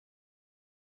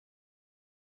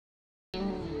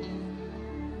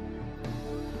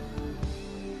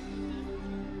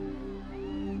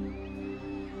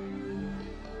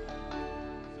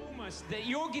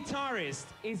your guitarist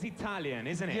is Italian,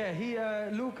 isn't it? Yeah,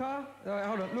 Luca.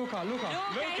 Hold on, Luca. Luca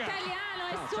è italiano,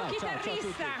 è il suo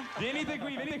chitarrista. Venite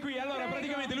qui. Allora,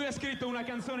 praticamente lui ha scritto una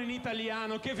canzone in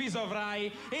italiano, Che viso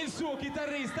avrai, e il suo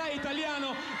chitarrista è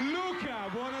italiano, Luca.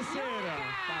 Buonasera.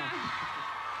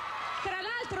 Tra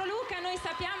l'altro, Luca, noi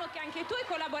sappiamo che anche tu hai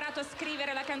collaborato a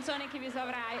scrivere la canzone Che viso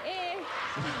avrai.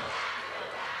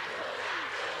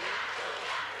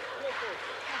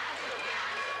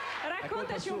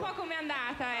 Raccontaci un po' com'è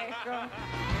andata,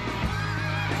 ecco.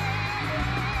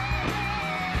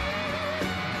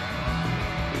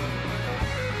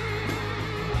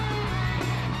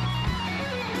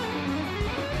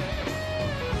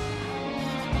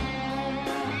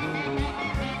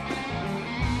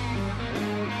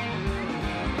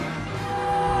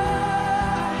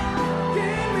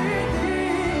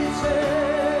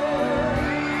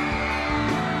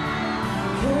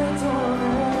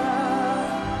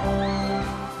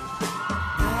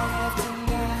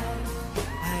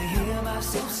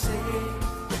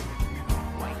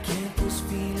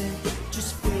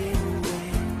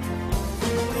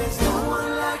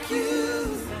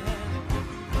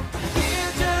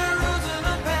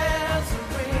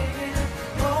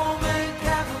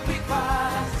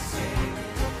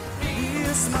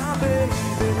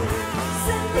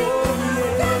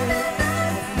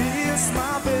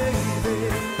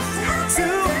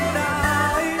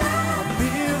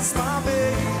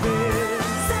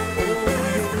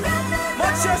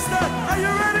 Are you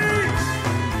ready?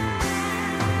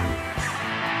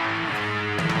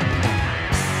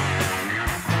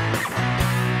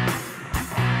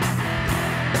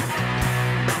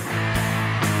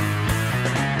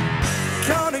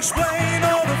 Can't explain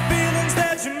all the feelings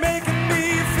that you're making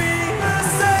me feel.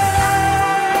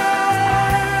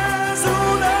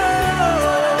 Oh no,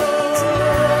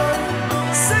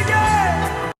 sing it.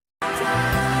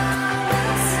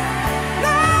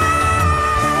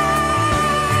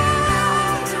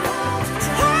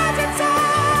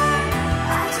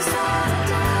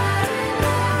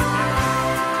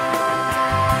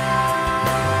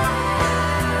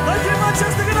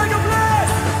 Just thinking like a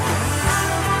blast.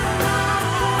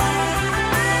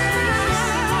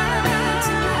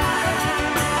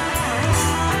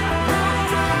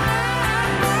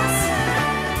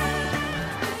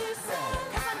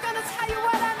 I'm gonna tell you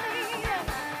what I need.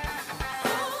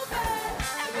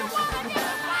 If you wanna get it,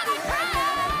 wanna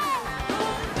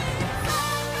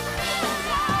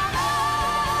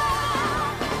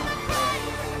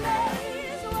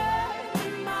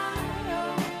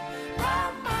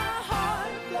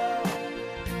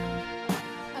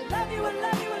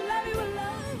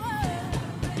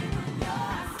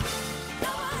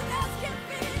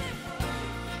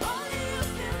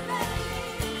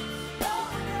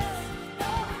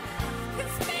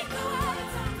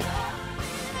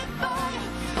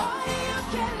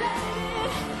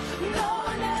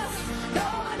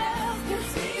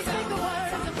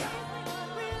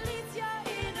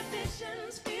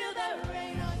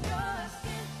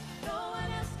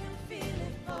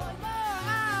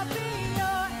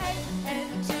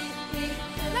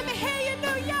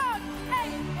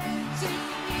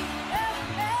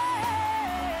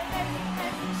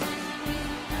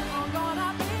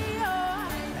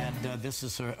This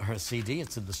is her CD.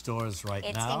 It's in the stores right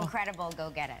now. It's incredible. Go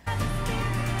get it.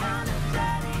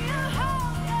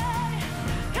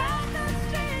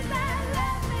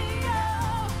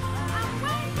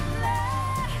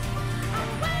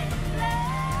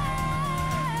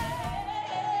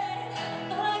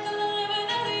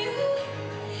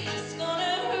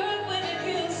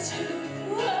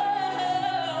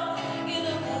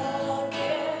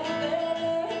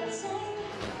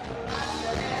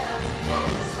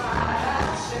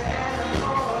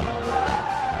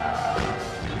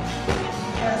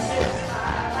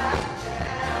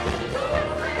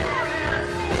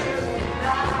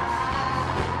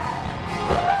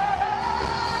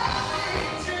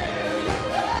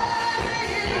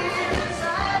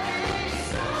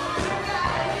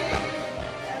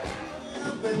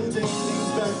 Take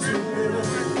things back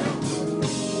to